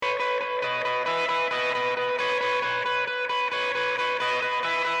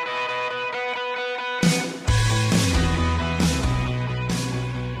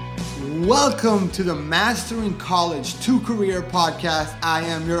Welcome to the Mastering College to Career podcast. I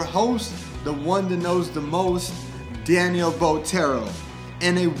am your host, the one that knows the most, Daniel Botero.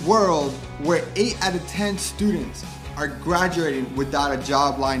 In a world where 8 out of 10 students are graduating without a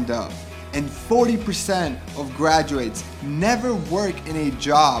job lined up, and 40% of graduates never work in a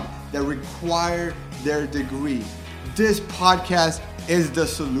job that require their degree, this podcast is the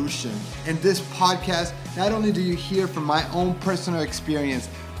solution. In this podcast, not only do you hear from my own personal experience,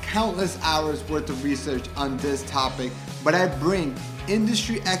 countless hours worth of research on this topic, but I bring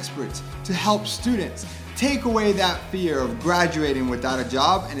industry experts to help students take away that fear of graduating without a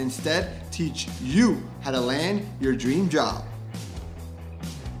job and instead teach you how to land your dream job.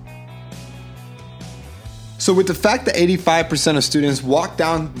 So with the fact that 85% of students walk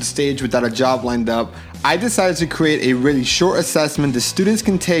down the stage without a job lined up, I decided to create a really short assessment that students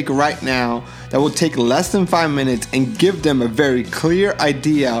can take right now that will take less than 5 minutes and give them a very clear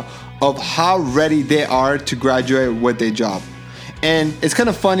idea of how ready they are to graduate with a job. And it's kind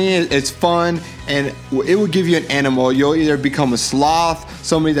of funny, it's fun, and it will give you an animal. You'll either become a sloth,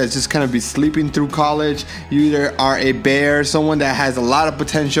 somebody that's just kind of be sleeping through college. You either are a bear, someone that has a lot of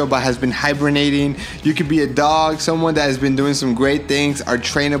potential but has been hibernating. You could be a dog, someone that has been doing some great things, are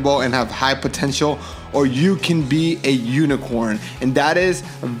trainable and have high potential. Or you can be a unicorn. And that is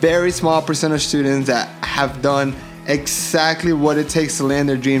a very small percent of students that have done exactly what it takes to land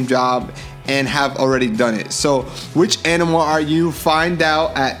their dream job and have already done it. So which animal are you? Find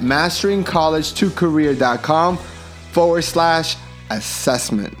out at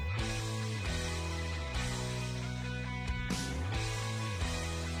masteringcollege2career.com/assessment.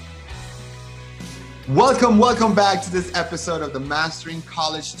 Welcome back to this episode of the Mastering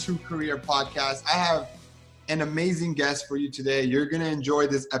College to Career podcast. I have an amazing guest for you today. You're going to enjoy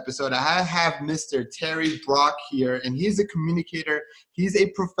this episode. I have Mr. Terry Brock here, and he's a communicator. He's a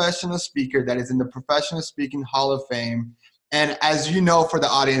professional speaker that is in the Professional Speaking Hall of Fame. And as you know, for the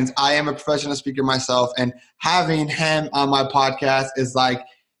audience, I am a professional speaker myself, and having him on my podcast is like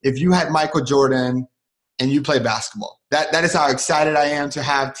if you had Michael Jordan and you play basketball. That is how excited I am to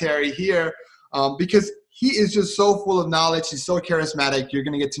have Terry here. Because he is just so full of knowledge. He's so charismatic. You're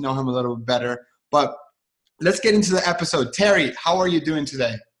going to get to know him a little bit better. But let's get into the episode. Terry, how are you doing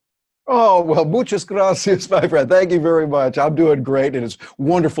today? Oh, well, muchas gracias, my friend. Thank you very much. I'm doing great, and it's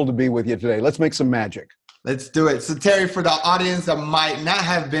wonderful to be with you today. Let's make some magic. Let's do it. So, Terry, for the audience that might not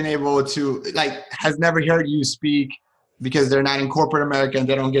have been able to, has never heard you speak because they're not in corporate America and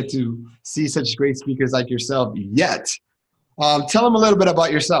they don't get to see such great speakers like yourself yet, tell them a little bit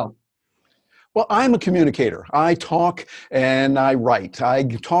about yourself. Well, I'm a communicator. I talk and I write. I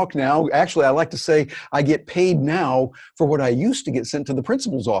talk now. Actually, I like to say I get paid now for what I used to get sent to the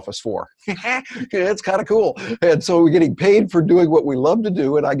principal's office for. It's kind of cool. And so we're getting paid for doing what we love to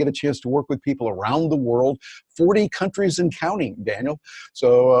do, and I get a chance to work with people around the world, 40 countries and counting, Daniel.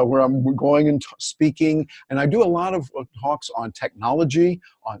 So where I'm going and speaking, and I do a lot of talks on technology,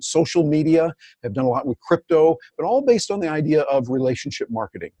 on social media. I've done a lot with crypto, but all based on the idea of relationship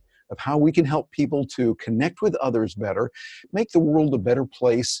marketing, of how we can help people to connect with others better, make the world a better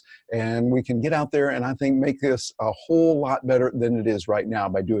place, and we can get out there and I think make this a whole lot better than it is right now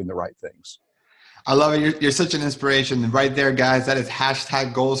by doing the right things. I love it. You're such an inspiration right there, guys. That is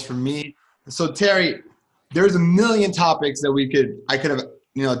hashtag goals for me. So Terry, there's a million topics that I could have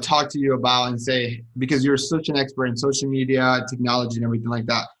talked to you about and say, because you're such an expert in social media, technology, and everything like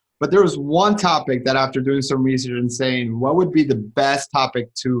that. But there was one topic that after doing some research and saying, what would be the best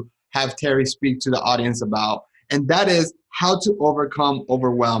topic to have Terry speak to the audience about, and that is how to overcome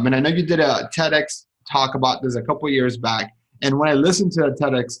overwhelm. And I know you did a TEDx talk about this a couple years back, and when I listened to a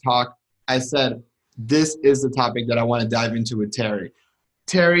TEDx talk, I said, this is the topic that I want to dive into with Terry.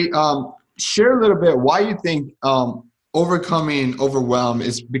 Terry, share a little bit why you think overcoming overwhelm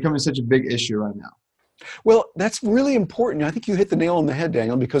is becoming such a big issue right now. Well, that's really important. I think you hit the nail on the head,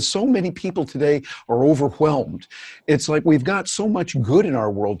 Daniel, because so many people today are overwhelmed. It's like we've got so much good in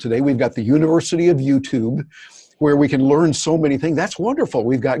our world today. We've got the University of YouTube, where we can learn so many things. That's wonderful.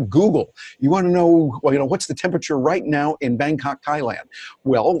 We've got Google. You want to know, what's the temperature right now in Bangkok, Thailand?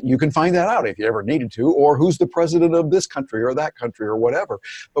 Well, you can find that out if you ever needed to, or who's the president of this country or that country or whatever.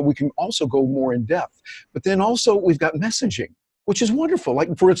 But we can also go more in depth. But then also we've got messaging, which is wonderful.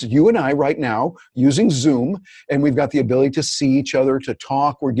 Like, for instance, you and I right now using Zoom, and we've got the ability to see each other, to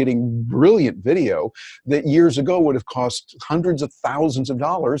talk. We're getting brilliant video that years ago would have cost hundreds of thousands of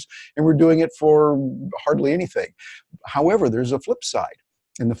dollars, and we're doing it for hardly anything. However, there's a flip side.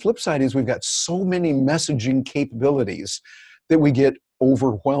 And the flip side is we've got so many messaging capabilities that we get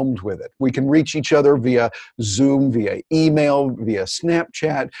overwhelmed with it. We can reach each other via Zoom, via email, via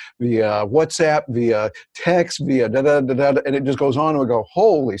Snapchat, via WhatsApp, via text, via da-da-da-da, and it just goes on and we go,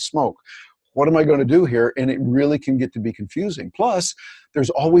 holy smoke, what am I going to do here? And it really can get to be confusing. Plus, there's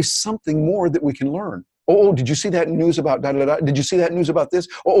always something more that we can learn. Oh, did you see that news about da-da-da? Did you see that news about this?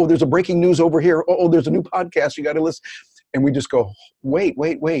 Oh, there's a breaking news over here. Oh, there's a new podcast you got to listen. And we just go, wait.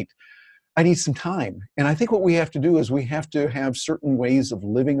 I need some time. And I think what we have to do is we have to have certain ways of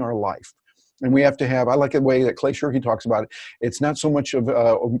living our life. And we have to have, I like the way that Clay Shirky talks about it. It's not so much of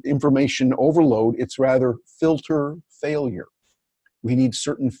information overload. It's rather filter failure. We need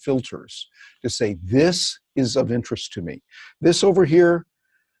certain filters to say, this is of interest to me. This over here,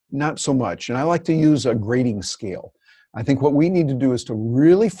 not so much. And I like to use a grading scale. I think what we need to do is to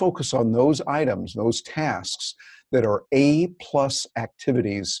really focus on those items, those tasks that are A+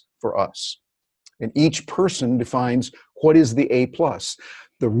 activities for us. And each person defines what is the A+.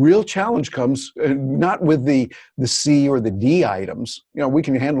 The real challenge comes not with the C or the D items. We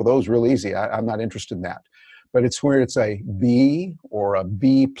can handle those real easy. I'm not interested in that. But it's where it's a B or a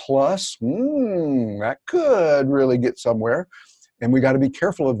B+. That could really get somewhere. And we got to be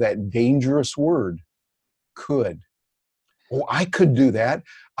careful of that dangerous word, could. Oh, I could do that.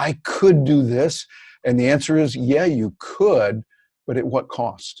 I could do this. And the answer is, yeah, you could, but at what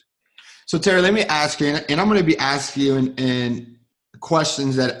cost? So Terry, let me ask you, and I'm going to be asking you in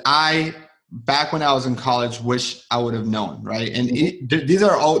questions that back when I was in college, wish I would have known, right? And these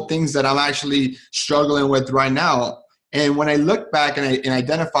are all things that I'm actually struggling with right now. And when I look back and I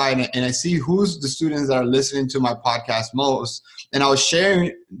identify and I see who's the students that are listening to my podcast most, and I was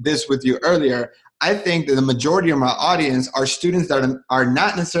sharing this with you earlier, I think that the majority of my audience are students that are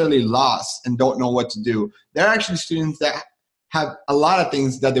not necessarily lost and don't know what to do. They're actually students that have a lot of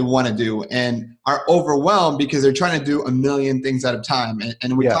things that they want to do and are overwhelmed because they're trying to do a million things at a time.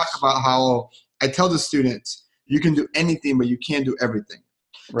 And we talk about how I tell the students, you can do anything, but you can't do everything.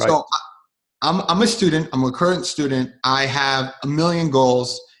 Right. So I'm a student. I'm a current student. I have a million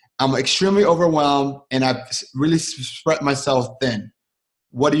goals. I'm extremely overwhelmed, and I've really spread myself thin.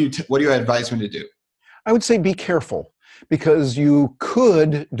 What do you advise me to do? I would say be careful, because you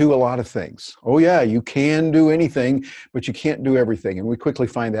could do a lot of things. Oh yeah, you can do anything, but you can't do everything. And we quickly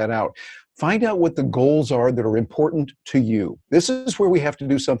find that out. Find out what the goals are that are important to you. This is where we have to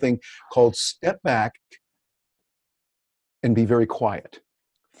do something called step back and be very quiet.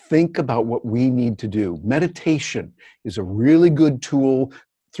 Think about what we need to do. Meditation is a really good tool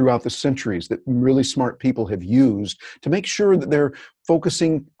throughout the centuries that really smart people have used to make sure that they're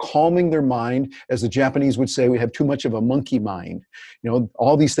focusing, calming their mind. As the Japanese would say, we have too much of a monkey mind.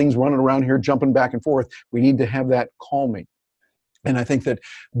 All these things running around here, jumping back and forth. We need to have that calming. And I think that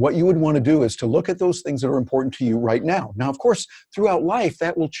what you would want to do is to look at those things that are important to you right now. Now, of course, throughout life,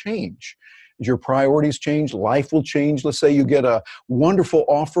 that will change. As your priorities change, life will change. Let's say you get a wonderful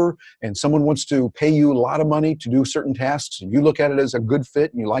offer and someone wants to pay you a lot of money to do certain tasks, and you look at it as a good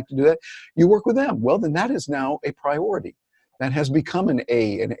fit and you like to do that. You work with them. Well, then that is now a priority. That has become an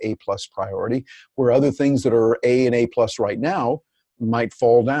A plus priority, where other things that are A and A plus right now might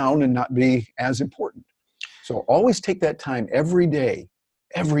fall down and not be as important. So always take that time every day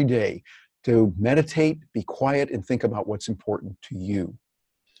to meditate, be quiet, and think about what's important to you.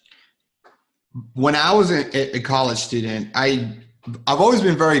 When I was a college student, I've always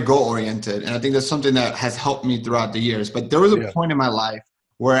been very goal-oriented, and I think that's something that has helped me throughout the years. But there was a point in my life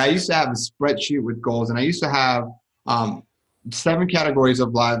where I used to have a spreadsheet with goals, and I used to have 7 categories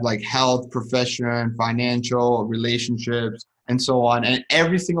of life, like health, profession, financial, relationships, and so on. And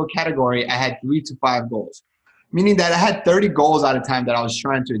every single category, I had 3 to 5 goals, meaning that I had 30 goals at a time that I was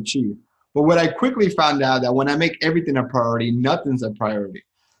trying to achieve. But what I quickly found out that when I make everything a priority, nothing's a priority.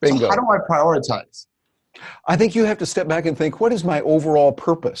 Bingo. So how do I prioritize? I think you have to step back and think, what is my overall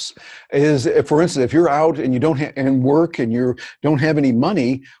purpose? For instance, if you're out and you don't and work and you don't have any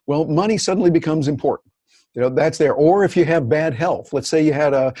money, well, money suddenly becomes important. That's there. Or if you have bad health, let's say you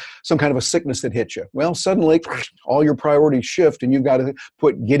had some kind of a sickness that hit you. Well, suddenly all your priorities shift and you've got to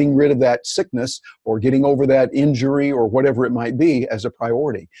put getting rid of that sickness or getting over that injury or whatever it might be as a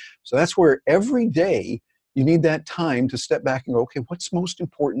priority. So that's where every day you need that time to step back and go, okay, what's most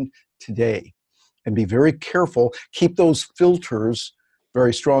important today? And be very careful. Keep those filters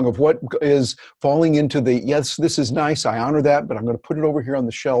very strong of what is falling into the, yes, this is nice, I honor that, but I'm going to put it over here on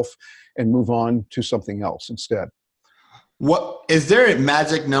the shelf and move on to something else instead. What is there a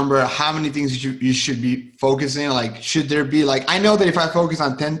magic number? How many things you should be focusing? Like, should there be I know that if I focus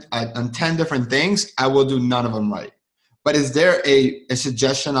on 10 different things, I will do none of them right. But is there a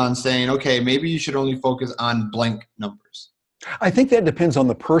suggestion on saying, okay, maybe you should only focus on blank numbers? I think that depends on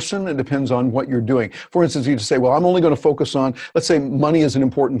the person. It depends on what you're doing. For instance, you just say, well, I'm only going to focus on, let's say money is an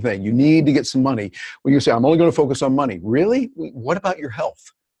important thing. You need to get some money. Well, you say, I'm only going to focus on money. Really? What about your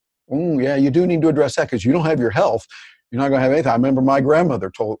health? Yeah, you do need to address that because you don't have your health. You're not going to have anything. I remember my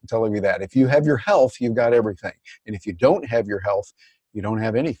grandmother telling me that. If you have your health, you've got everything. And if you don't have your health, you don't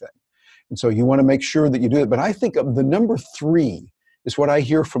have anything. And so you want to make sure that you do it. But I think of the number 3 is what I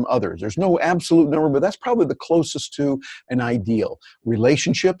hear from others. There's no absolute number, but that's probably the closest to an ideal.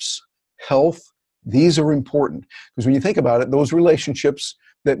 Relationships, health, these are important. Because when you think about it, those relationships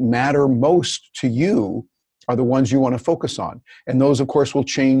that matter most to you are the ones you want to focus on. And those, of course, will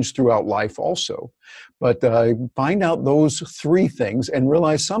change throughout life also. But find out those 3 things and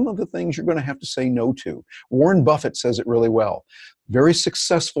realize some of the things you're going to have to say no to. Warren Buffett says it really well. Very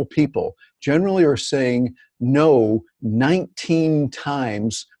successful people generally are saying no 19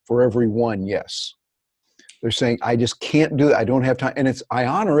 times for every one yes. They're saying, I just can't do that. I don't have time. And I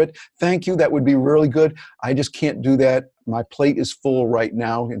honor it. Thank you. That would be really good. I just can't do that. My plate is full right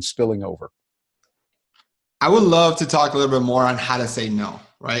now and spilling over. I would love to talk a little bit more on how to say no,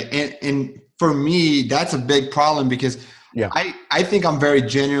 right? And for me, that's a big problem because I think I'm very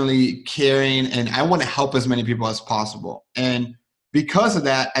genuinely caring and I want to help as many people as possible. And because of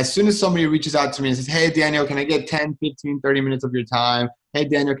that, as soon as somebody reaches out to me and says, hey, Daniel, can I get 10, 15, 30 minutes of your time? Hey,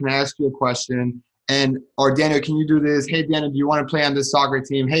 Daniel, can I ask you a question? Or Daniel, can you do this? Hey, Daniel, do you want to play on this soccer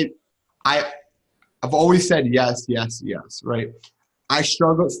team? Hey, I've always said yes, yes, yes, right? I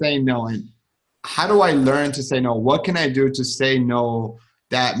struggle saying no. And how do I learn to say no? What can I do to say no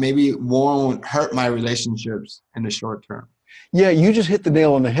that maybe won't hurt my relationships in the short term? Yeah, you just hit the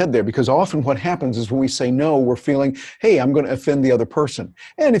nail on the head there because often what happens is when we say no, we're feeling, hey, I'm going to offend the other person.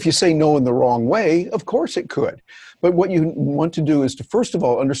 And if you say no in the wrong way, of course it could. But what you want to do is to, first of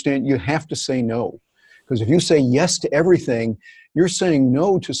all, understand you have to say no. Because if you say yes to everything, you're saying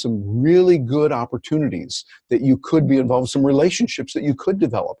no to some really good opportunities that you could be involved in, some relationships that you could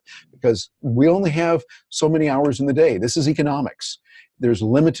develop. Because we only have so many hours in the day. This is economics. There's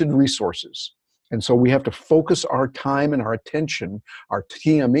limited resources. And so we have to focus our time and our attention, our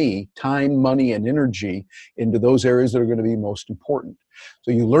TME, time, money, and energy, into those areas that are going to be most important.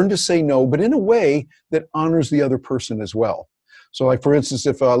 So you learn to say no, but in a way that honors the other person as well. So like, for instance,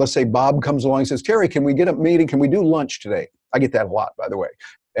 if let's say Bob comes along and says, Terry, can we get a meeting? Can we do lunch today? I get that a lot, by the way.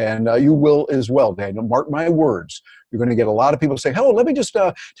 And you will as well, Daniel. Mark my words. You're going to get a lot of people say, hello, let me just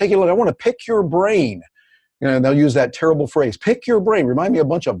take a look. I want to pick your brain. And they'll use that terrible phrase, pick your brain. Remind me of a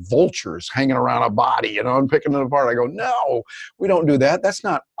bunch of vultures hanging around a body, and picking it apart. I go, no, we don't do that. That's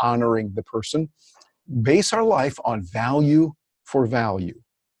not honoring the person. Base our life on value for value.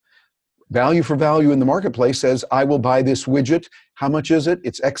 Value for value in the marketplace says, I will buy this widget. How much is it?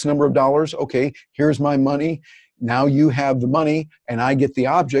 It's X number of dollars. Okay, here's my money. Now you have the money and I get the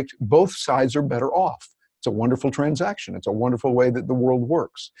object. Both sides are better off. It's a wonderful transaction. It's a wonderful way that the world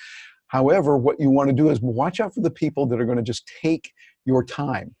works. However, what you want to do is watch out for the people that are going to just take your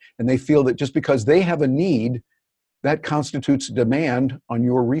time. And they feel that just because they have a need, that constitutes demand on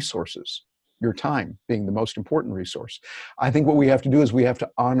your resources, your time being the most important resource. I think what we have to do is we have to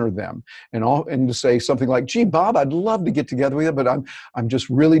honor them and to say something like, gee, Bob, I'd love to get together with you, but I'm just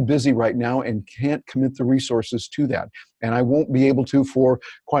really busy right now and can't commit the resources to that. And I won't be able to for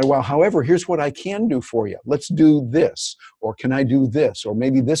quite a while. However, here's what I can do for you. Let's do this, or can I do this? Or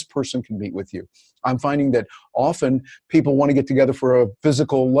maybe this person can meet with you. I'm finding that often people want to get together for a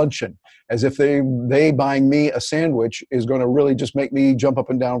physical luncheon, as if they buying me a sandwich is going to really just make me jump up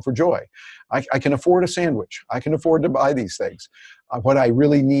and down for joy. I can afford a sandwich. I can afford to buy these things. What I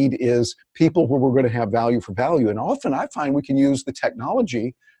really need is people where we're going to have value for value. And often I find we can use the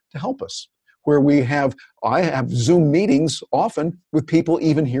technology to help us. Where I have Zoom meetings often with people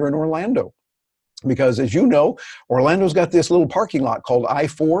even here in Orlando. Because as you know, Orlando's got this little parking lot called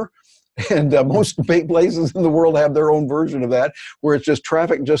I-4. And most places in the world have their own version of that, where it's just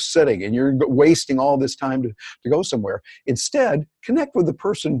traffic just sitting and you're wasting all this time to go somewhere. Instead, connect with the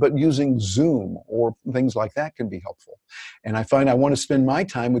person, but using Zoom or things like that can be helpful. And I find I want to spend my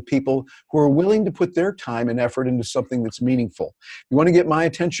time with people who are willing to put their time and effort into something that's meaningful. You want to get my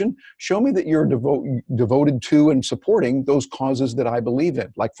attention? Show me that you're devoted to and supporting those causes that I believe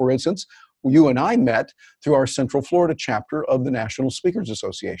in. Like, for instance, you and I met through our Central Florida chapter of the National Speakers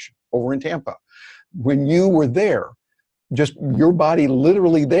Association over in Tampa. When you were there, just your body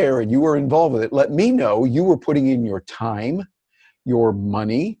literally there and you were involved with it, let me know you were putting in your time, your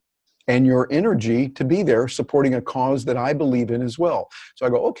money, and your energy to be there supporting a cause that I believe in as well. So I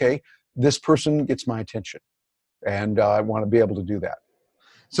go, okay, this person gets my attention, and I want to be able to do that.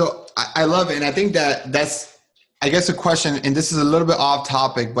 So I love it. And I think that's I guess a question, and this is a little bit off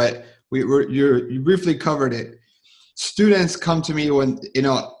topic, but you briefly covered it. Students come to me when,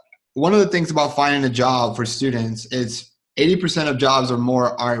 one of the things about finding a job for students is 80% of jobs or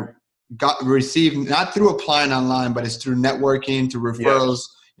more are received not through applying online, but it's through networking, through referrals.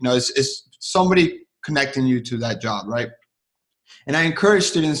 Yes. It's somebody connecting you to that job, right? And I encourage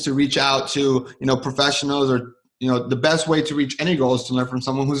students to reach out to, professionals, or, the best way to reach any goal is to learn from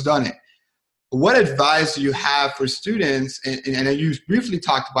someone who's done it. What advice do you have for students? And you briefly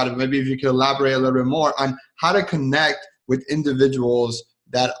talked about it. Maybe if you could elaborate a little bit more on how to connect with individuals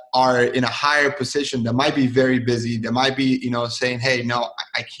that are in a higher position, that might be very busy, that might be, saying, hey, no,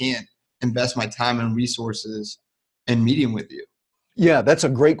 I can't invest my time and resources in meeting with you. Yeah, that's a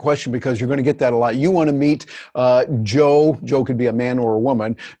great question, because you're going to get that a lot. You want to meet Joe. Joe could be a man or a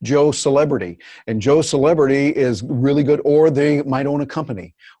woman. Joe Celebrity. And Joe Celebrity is really good, or they might own a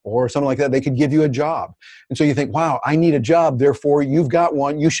company or something like that. They could give you a job. And so you think, wow, I need a job. Therefore, you've got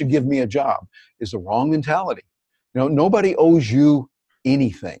one. You should give me a job. Is the wrong mentality. Nobody owes you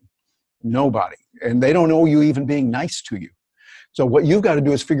anything. Nobody. And they don't owe you even being nice to you. So what you've got to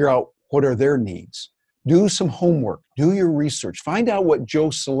do is figure out what are their needs. Do some homework, do your research, find out what Joe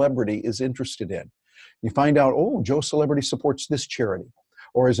Celebrity is interested in. You find out, oh, Joe Celebrity supports this charity,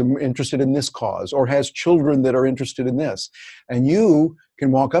 or is interested in this cause, or has children that are interested in this. And you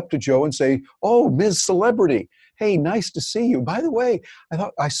can walk up to Joe and say, oh, Ms. Celebrity, hey, nice to see you. By the way,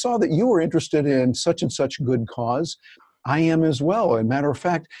 I saw that you were interested in such and such good cause. I am as well. As a matter of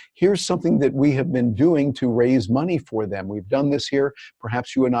fact, here's something that we have been doing to raise money for them. We've done this here.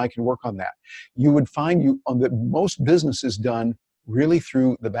 Perhaps you and I can work on that. You would find that most business is done really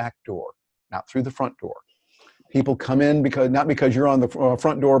through the back door, not through the front door. People come in not because you're on the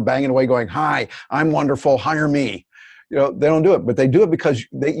front door banging away going, hi, I'm wonderful, hire me. They don't do it, but they do it because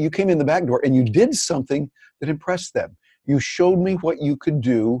you came in the back door and you did something that impressed them. You showed me what you could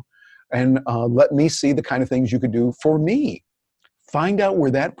do, and let me see the kind of things you could do for me. Find out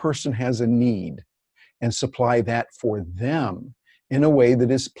where that person has a need and supply that for them in a way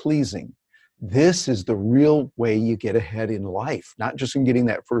that is pleasing. This is the real way you get ahead in life, not just in getting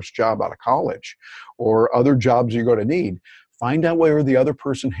that first job out of college or other jobs you're going to need. Find out where the other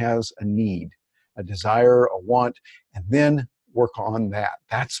person has a need, a desire, a want, and then work on that.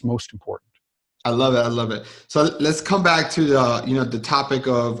 That's most important. I love it. I love it. So let's come back to the topic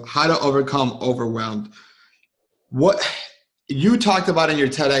of how to overcome overwhelmed. What you talked about in your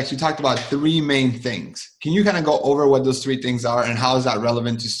TEDx, you talked about 3 main things. Can you kind of go over what those 3 things are and how is that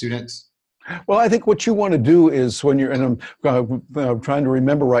relevant to students? Well, I think what you want to do is when you're, and I'm trying to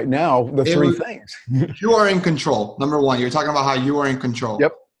remember right now, the 3 things. You are in control. Number 1, you're talking about how you are in control.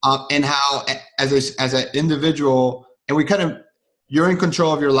 Yep. And how as an individual, and you're in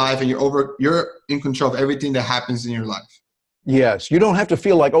control of your life, and you're in control of everything that happens in your life. Yes, you don't have to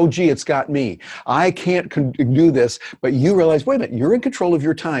feel like, oh, gee, it's got me. I can't do this, but you realize, wait a minute, you're in control of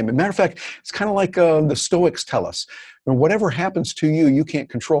your time. As a matter of fact, it's kind of like the Stoics tell us, whatever happens to you, you can't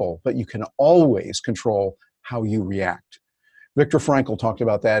control, but you can always control how you react. Viktor Frankl talked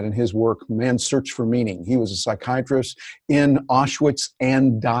about that in his work, Man's Search for Meaning. He was a psychiatrist in Auschwitz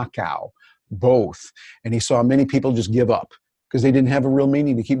and Dachau, both, and he saw many people just give up because they didn't have a real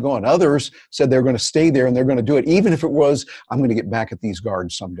meaning to keep going. Others said they're going to stay there and they're going to do it, even if it was, I'm going to get back at these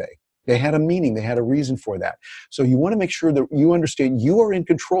guards someday. They had a meaning. They had a reason for that. So you want to make sure that you understand you are in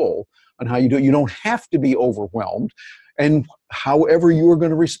control on how you do it. You don't have to be overwhelmed. And however you are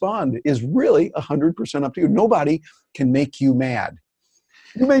going to respond is really 100% up to you. Nobody can make you mad.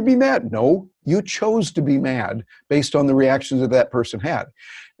 You may be mad. No, you chose to be mad based on the reactions that that person had.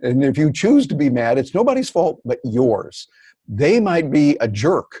 And if you choose to be mad, it's nobody's fault but yours. They might be a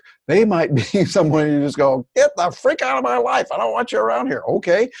jerk. They might be someone you just go, get the freak out of my life. I don't want you around here.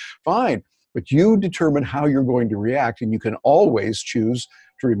 Okay, fine. But you determine how you're going to react, and you can always choose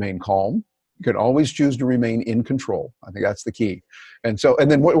to remain calm. You can always choose to remain in control. I think that's the key. And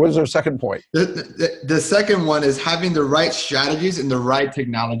then what was our second point? The second one is having the right strategies and the right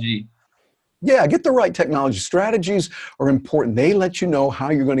technology. Yeah, get the right technology. Strategies are important. They let you know how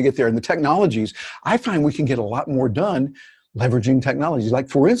you're going to get there. And the technologies, I find we can get a lot more done leveraging technologies. Like,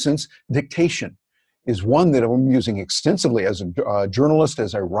 for instance, dictation is one that I'm using extensively as a journalist,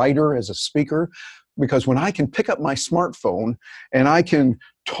 as a writer, as a speaker, because when I can pick up my smartphone and I can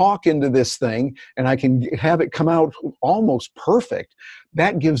talk into this thing and I can have it come out almost perfect,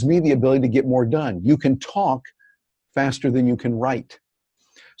 that gives me the ability to get more done. You can talk faster than you can write.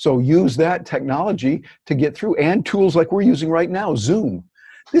 So use that technology to get through, and tools like we're using right now, Zoom.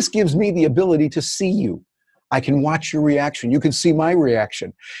 This gives me the ability to see you. I can watch your reaction. You can see my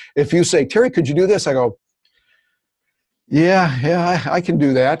reaction. If you say, Terry, could you do this? I go, Yeah, I can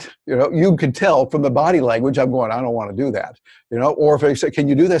do that. You can tell from the body language, I'm going, I don't want to do that. Or if I say, can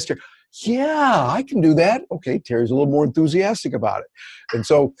you do this? Yeah, I can do that. Okay, Terry's a little more enthusiastic about it. And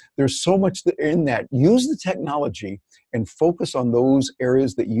so there's so much in that. Use the technology and focus on those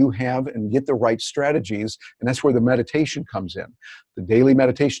areas that you have and get the right strategies. And that's where the meditation comes in, the daily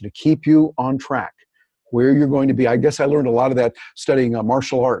meditation to keep you on track, where you're going to be. I guess I learned a lot of that studying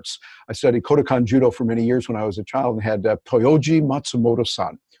martial arts. I studied Kodokan Judo for many years when I was a child and had Toyoji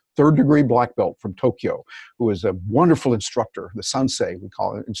Matsumoto-san, third-degree black belt from Tokyo, who was a wonderful instructor, the sensei, we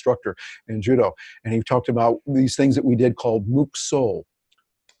call it, instructor in judo. And he talked about these things that we did called mukso,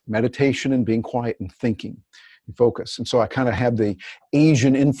 meditation and being quiet and thinking and focus. And so I kind of have the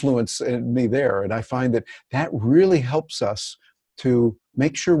Asian influence in me there. And I find that that really helps us to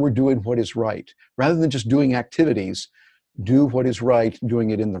make sure we're doing what is right. Rather than just doing activities, do what is right,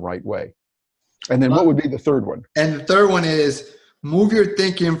 doing it in the right way. And then what would be the third one? And the third one is move your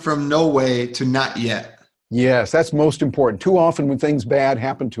thinking from no way to not yet. Yes, that's most important. Too often when things bad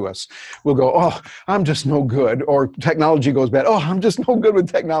happen to us, we'll go, oh, I'm just no good. Or technology goes bad. Oh, I'm just no good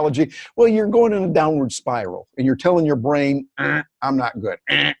with technology. Well, you're going in a downward spiral and you're telling your brain, I'm not good.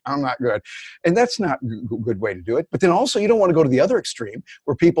 I'm not good. And that's not a good way to do it. But then also you don't want to go to the other extreme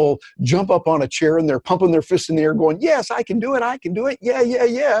where people jump up on a chair and they're pumping their fists in the air going, yes, I can do it. I can do it.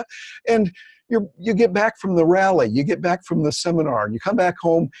 Yeah. And you get back from the rally, you get back from the seminar, and you come back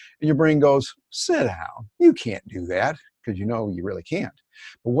home and your brain goes, sit down. You can't do that, because you know you really can't.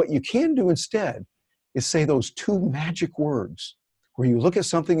 But what you can do instead is say those two magic words where you look at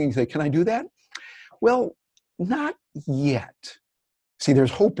something and you say, can I do that? Well, not yet. See,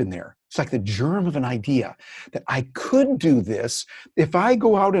 there's hope in there. It's like the germ of an idea that I could do this if I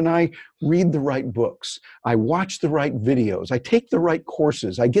go out and I read the right books, I watch the right videos, I take the right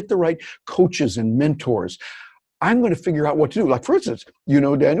courses, I get the right coaches and mentors. I'm going to figure out what to do. Like, for instance,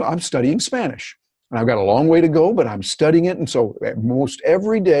 Daniel, I'm studying Spanish. And I've got a long way to go, but I'm studying it. And so most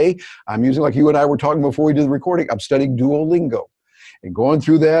every day, I'm using, like you and I were talking before we did the recording, I'm studying Duolingo. And going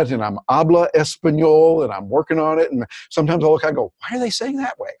through that, and I'm habla español, and I'm working on it. And sometimes I'll look, I go, why are they saying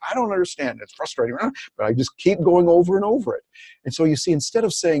that way? I don't understand. It's frustrating. But I just keep going over and over it. And so you see, instead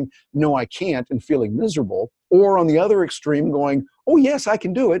of saying, no, I can't, and feeling miserable, or on the other extreme going, oh, yes, I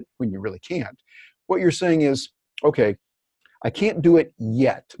can do it, when you really can't, what you're saying is, okay, I can't do it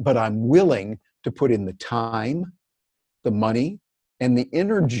yet, but I'm willing to put in the time, the money, and the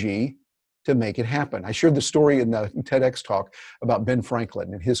energy to make it happen. I shared the story in the TEDx talk about Ben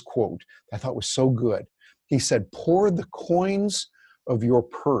Franklin and his quote I thought was so good. He said, pour the coins of your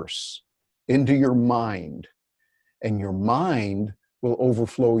purse into your mind, and your mind will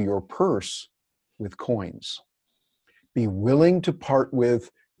overflow your purse with coins. Be willing to part with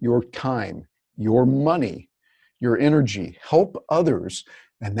your time, your money, your energy. Help others,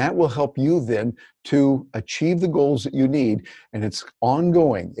 and that will help you then to achieve the goals that you need. And it's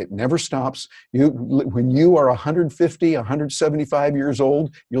ongoing. It never stops. When you are 150, 175 years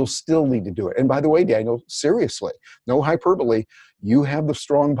old, you'll still need to do it. And by the way, Daniel, seriously, no hyperbole, you have the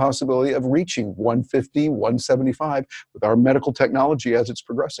strong possibility of reaching 150, 175 with our medical technology as it's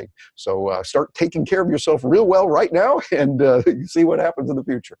progressing. So start taking care of yourself real well right now, and see what happens in the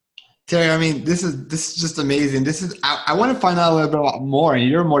future. Terry, I mean, this is just amazing. I want to find out a little bit more in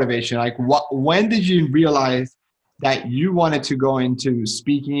your motivation. Like, when did you realize that you wanted to go into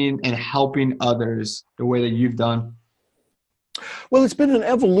speaking and helping others the way that you've done? Well, it's been an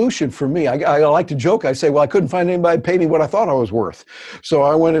evolution for me. I like to joke. I say, well, I couldn't find anybody to pay me what I thought I was worth. So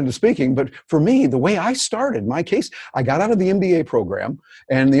I went into speaking. But for me, the way I started, my case, I got out of the MBA program.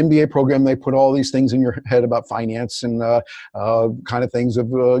 And the MBA program, they put all these things in your head about finance and kind of things of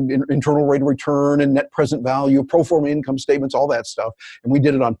internal rate of return and net present value, pro forma income statements, all that stuff. And we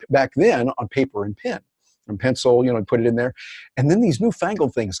did it back then on paper and pen and pencil, put it in there. And then these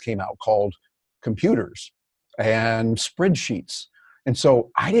newfangled things came out called computers and spreadsheets. And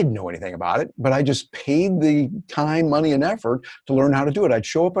so I didn't know anything about it, but I just paid the time, money, and effort to learn how to do it. I'd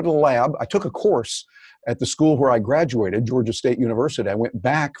show up at a lab. I took a course at the school where I graduated, Georgia State University. I went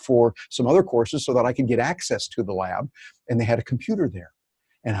back for some other courses so that I could get access to the lab, and they had a computer there.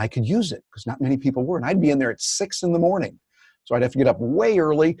 And I could use it because not many people were. And I'd be in there at 6 a.m. So I'd have to get up way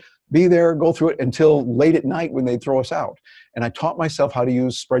early, be there, go through it until late at night when they'd throw us out. And I taught myself how to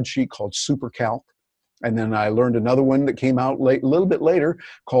use a spreadsheet called SuperCalc. And then I learned another one that came out a little bit later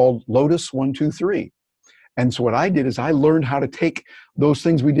called Lotus 123. And so what I did is I learned how to take those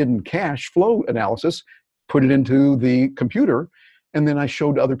things we did in cash flow analysis, put it into the computer, and then I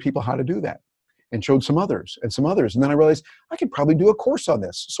showed other people how to do that. and showed some others and some others. And then I realized I could probably do a course on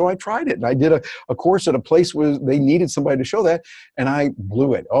this. So I tried it, and I did a course at a place where they needed somebody to show that, and I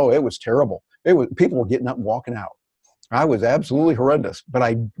blew it. Oh, it was terrible. People were getting up and walking out. I was absolutely horrendous, but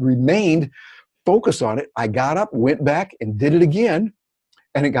I remained focused on it. I got up, went back, and did it again,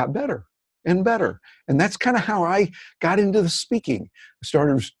 and it got better and better. And that's kind of how I got into the speaking. I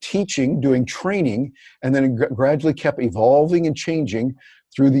started teaching, doing training, and then it gradually kept evolving and changing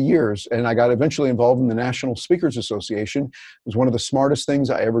through the years. And I got eventually involved in the National Speakers Association. It was one of the smartest things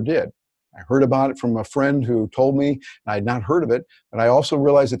I ever did. I heard about it from a friend who told me, and I had not heard of it, but I also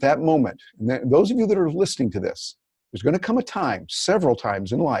realized at that moment, and those of you that are listening to this, there's going to come a time, several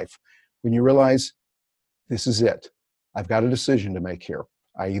times in life, when you realize this is it. I've got a decision to make here.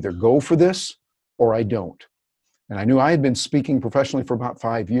 I either go for this or I don't. And I knew I had been speaking professionally for about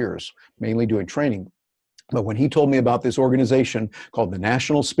 5 years, mainly doing training. But when he told me about this organization called the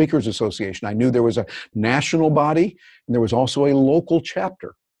National Speakers Association, I knew there was a national body and there was also a local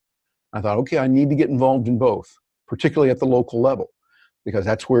chapter. I thought, okay, I need to get involved in both, particularly at the local level, because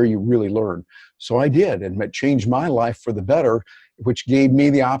that's where you really learn. So I did, and it changed my life for the better, which gave me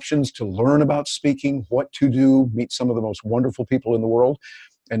the options to learn about speaking, what to do, meet some of the most wonderful people in the world.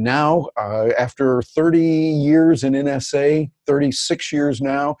 And now, after 30 years in NSA, 36 years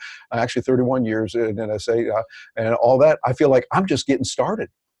now, actually 31 years in NSA, and all that, I feel like I'm just getting started.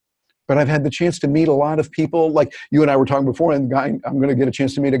 But I've had the chance to meet a lot of people, like you and I were talking before, and I'm going to get a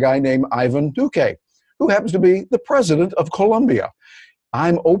chance to meet a guy named Ivan Duque, who happens to be the president of Colombia.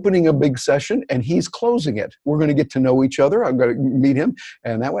 I'm opening a big session and he's closing it. We're going to get to know each other. I'm going to meet him,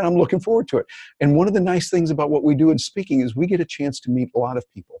 and that way I'm looking forward to it. And one of the nice things about what we do in speaking is we get a chance to meet a lot of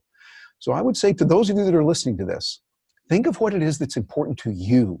people. So I would say to those of you that are listening to this, think of what it is that's important to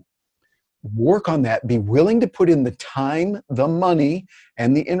you. Work on that. Be willing to put in the time, the money,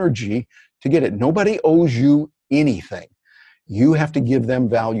 and the energy to get it. Nobody owes you anything. You have to give them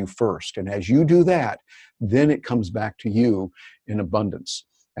value first. And as you do that, then it comes back to you in abundance.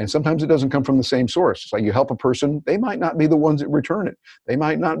 And sometimes it doesn't come from the same source. It's like you help a person, they might not be the ones that return it. They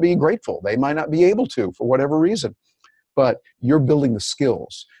might not be grateful. They might not be able to for whatever reason. But you're building the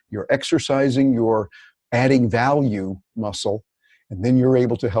skills. You're exercising your adding value muscle, and then you're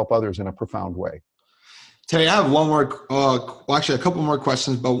able to help others in a profound way. Terry, I have one more, actually a couple more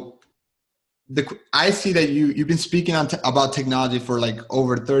questions, but I see that you've been speaking about technology for like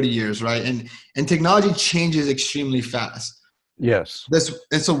over 30 years, right? And technology changes extremely fast. Yes.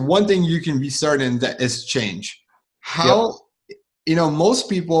 And so one thing you can be certain that is change. How, most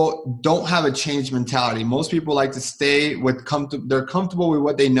people don't have a change mentality. Most people like to stay they're comfortable with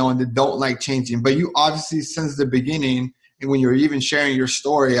what they know and they don't like changing. But you obviously, since the beginning, and when you're even sharing your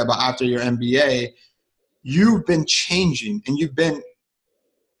story about after your MBA, you've been changing and you've been,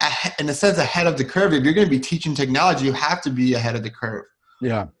 in a sense, ahead of the curve. If you're going to be teaching technology, you have to be ahead of the curve.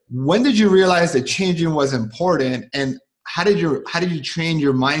 Yeah. When did you realize that changing was important, and how did you train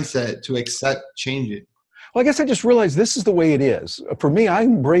your mindset to accept changing? Well, I guess I just realized this is the way it is. For me, I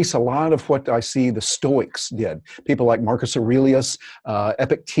embrace a lot of what I see the Stoics did. People like Marcus Aurelius,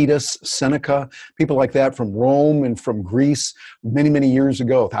 Epictetus, Seneca, people like that from Rome and from Greece many, many years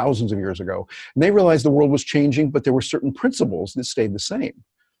ago, thousands of years ago. And they realized the world was changing, but there were certain principles that stayed the same.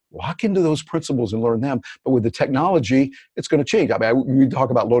 Walk into those principles and learn them. But with the technology, it's going to change. I mean, we talk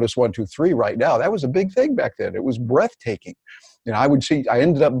about Lotus 1, 2, 3 right now. That was a big thing back then. It was breathtaking. I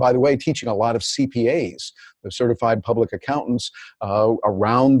ended up, by the way, teaching a lot of CPAs, the certified public accountants,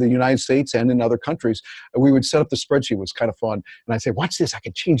 around the United States and in other countries. We would set up the spreadsheet. It was kind of fun. And I'd say, watch this. I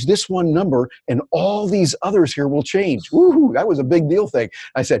can change this one number and all these others here will change. Woohoo, that was a big deal thing.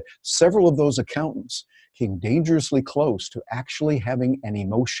 I said, several of those accountants came dangerously close to actually having an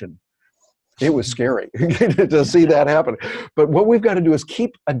emotion. It was scary to see that happen. But what we've got to do is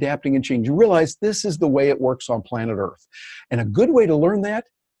keep adapting and changing. You realize this is the way it works on planet Earth. And a good way to learn that,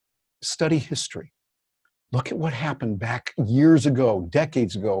 study history. Look at what happened back years ago,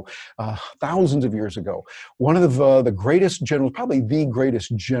 decades ago, thousands of years ago. One of the greatest generals, probably the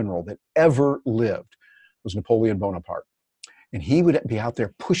greatest general that ever lived, was Napoleon Bonaparte. And he would be out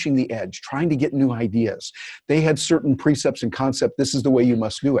there pushing the edge, trying to get new ideas. They had certain precepts and concepts. This is the way you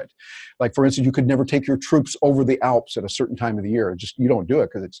must do it. Like, for instance, you could never take your troops over the Alps at a certain time of the year. You don't do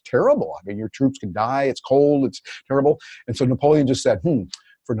it because it's terrible. I mean, your troops can die. It's cold. It's terrible. And so Napoleon just said,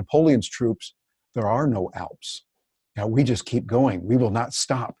 for Napoleon's troops, there are no Alps. Now we just keep going. We will not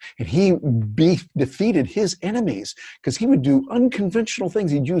stop. And he defeated his enemies because he would do unconventional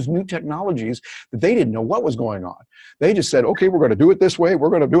things. He'd use new technologies that they didn't know what was going on. They just said, okay, we're going to do it this way. We're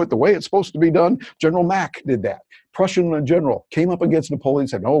going to do it the way it's supposed to be done. General Mack did that. Prussian general came up against Napoleon and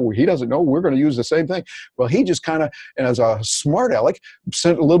said, no, he doesn't know. We're going to use the same thing. Well, he just kind of, as a smart aleck,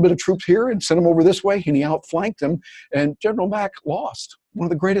 sent a little bit of troops here and sent them over this way, and he outflanked him. And General Mack lost, one of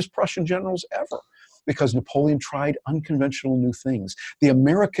the greatest Prussian generals ever, because Napoleon tried unconventional new things. The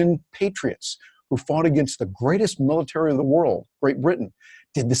American patriots who fought against the greatest military of the world, Great Britain,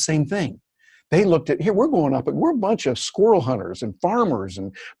 did the same thing. They looked at, here, we're a bunch of squirrel hunters and farmers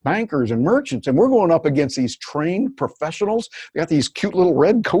and bankers and merchants, and we're going up against these trained professionals. They got these cute little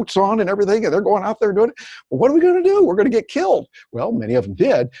red coats on and everything, and they're going out there doing it. Well, what are we going to do? We're going to get killed. Well, many of them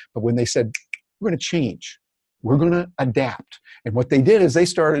did, but when they said, we're going to change, we're going to adapt. And what they did is they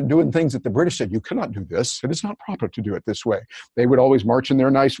started doing things that the British said, you cannot do this. It is not proper to do it this way. They would always march in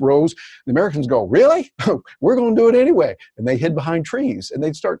their nice rows. The Americans go, really? We're going to do it anyway. And they hid behind trees, and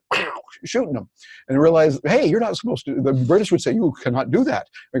they'd start shooting them. And they realized, hey, you're not supposed to. The British would say, you cannot do that.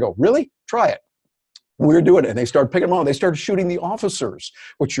 They go, really? Try it. We're doing it. And they started picking them on. They started shooting the officers,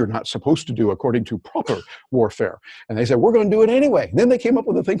 which you're not supposed to do according to proper warfare. And they said, we're going to do it anyway. And then they came up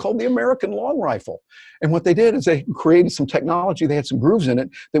with a thing called the American long rifle. And what they did is they created some technology. They had some grooves in it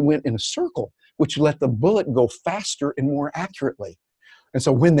that went in a circle, which let the bullet go faster and more accurately. And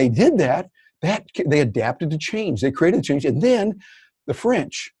so when they did that, they adapted to change. They created change. And then the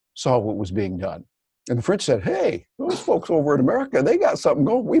French saw what was being done. And the French said, hey, those folks over in America, they got something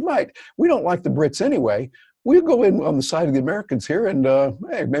going. We don't like the Brits anyway. We'll go in on the side of the Americans here, and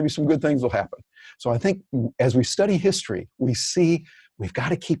hey, maybe some good things will happen. So I think as we study history, we see we've got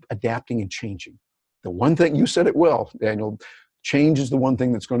to keep adapting and changing. The one thing, you said it well, Daniel, change is the one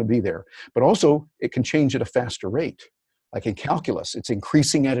thing that's going to be there. But also, it can change at a faster rate. Like in calculus, it's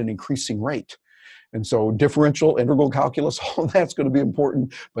increasing at an increasing rate. And so differential, integral calculus, all that's going to be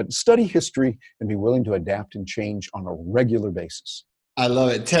important. But study history and be willing to adapt and change on a regular basis. I love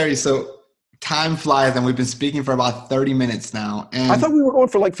it. Terry, so time flies, and we've been speaking for about 30 minutes now. And I thought we were going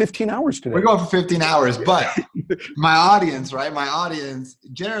for like 15 hours today. We're going for 15 hours, but my audience, right? My audience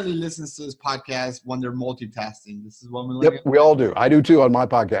generally listens to this podcast when they're multitasking. This is what we're looking at. We all do. I do too on my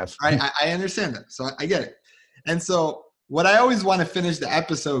podcast. I understand that. So I get it. And so what I always want to finish the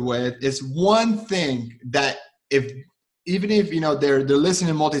episode with is one thing that even if they're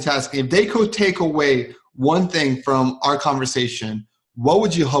listening to multitasking, if they could take away one thing from our conversation, what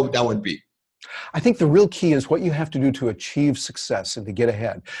would you hope that would be? I think the real key is what you have to do to achieve success and to get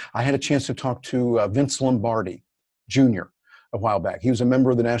ahead. I had a chance to talk to Vince Lombardi Jr. a while back. He was a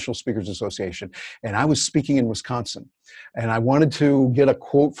member of the National Speakers Association, and I was speaking in Wisconsin. And I wanted to get a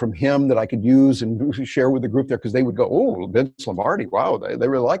quote from him that I could use and share with the group there, because they would go, oh, Vince Lombardi, wow, they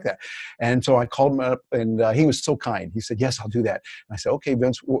really like that. And so I called him up, and he was so kind. He said, yes, I'll do that. And I said, okay,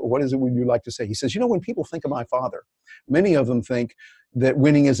 Vince, what is it would you like to say? He says, when people think of my father, many of them think that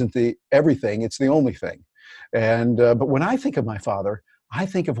winning isn't the everything, it's the only thing. And but when I think of my father, I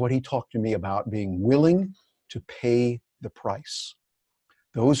think of what he talked to me about, being willing to pay the price.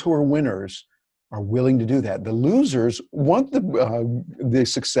 Those who are winners are willing to do that. The losers want the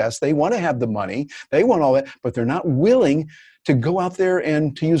success. They want to have the money. They want all that, but they're not willing to go out there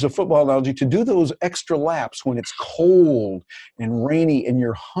and, to use a football analogy, to do those extra laps when it's cold and rainy and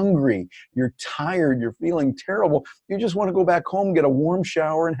you're hungry, you're tired, you're feeling terrible. You just want to go back home, get a warm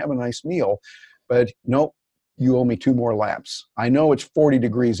shower, and have a nice meal. But no, you owe me 2 more laps. I know it's 40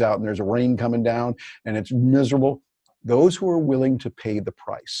 degrees out and there's a rain coming down and it's miserable. Those who are willing to pay the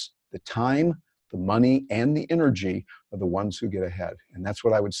price, the time, the money, and the energy, are the ones who get ahead. And that's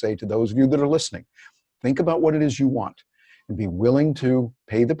what I would say to those of you that are listening. Think about what it is you want and be willing to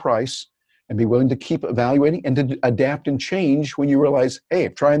pay the price, and be willing to keep evaluating and to adapt and change when you realize, hey,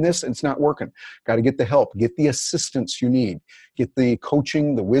 I'm trying this and it's not working. Got to get the help, get the assistance you need, get the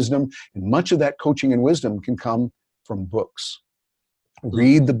coaching, the wisdom. And much of that coaching and wisdom can come from books.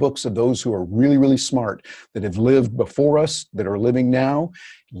 Read the books of those who are really, really smart, that have lived before us, that are living now.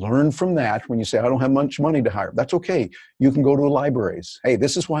 Learn from that. When you say, I don't have much money to hire, that's okay. You can go to libraries. Hey,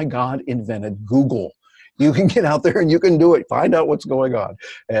 this is why God invented Google. You can get out there and you can do it. Find out what's going on.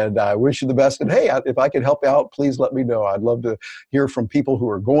 And I wish you the best. And hey, if I could help out, please let me know. I'd love to hear from people who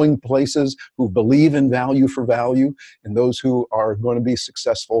are going places, who believe in value for value, and those who are going to be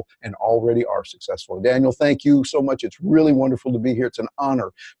successful and already are successful. Daniel, thank you so much. It's really wonderful to be here. It's an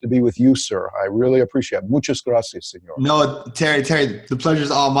honor to be with you, sir. I really appreciate it. Muchas gracias, senor. No, Terry, the pleasure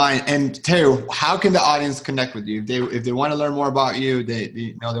is all mine. And Terry, how can the audience connect with you? If they want to learn more about you,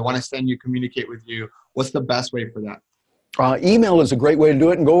 they want to send you, communicate with you, what's the best way for that? Email is a great way to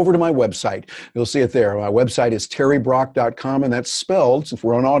do it, and go over to my website. You'll see it there. My website is terrybrock.com, and that's spelled, since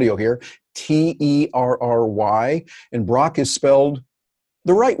we're on audio here, Terry, and Brock is spelled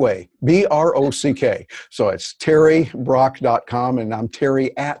the right way, BROCK. So it's terrybrock.com, and I'm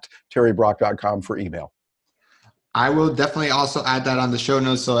Terry at terrybrock.com for email. I will definitely also add that on the show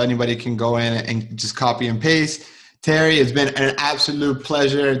notes so anybody can go in and just copy and paste. Terry, it's been an absolute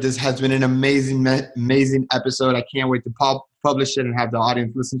pleasure. This has been an amazing episode. I can't wait to publish it and have the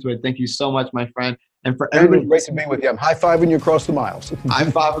audience listen to it. Thank you so much, my friend. And for everybody, great to be with you. I'm high-fiving you across the miles. High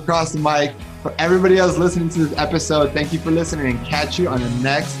five across the mic. For everybody else listening to this episode, thank you for listening, and catch you on the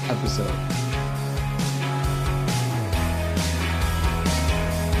next episode.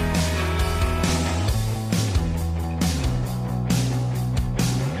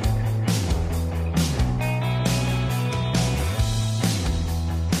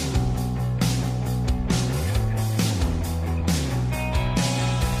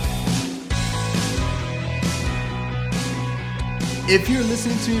 If you're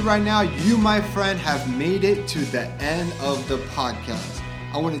listening to me right now, you, my friend, have made it to the end of the podcast.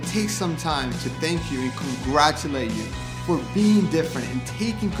 I want to take some time to thank you and congratulate you for being different and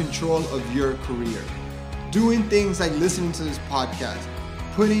taking control of your career. Doing things like listening to this podcast,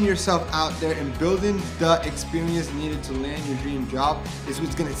 putting yourself out there and building the experience needed to land your dream job is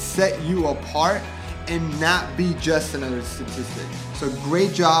what's going to set you apart and not be just another statistic. So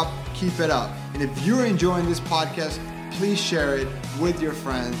great job. Keep it up. And if you're enjoying this podcast, please share it with your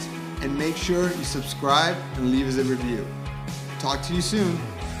friends and make sure you subscribe and leave us a review. Talk to you soon.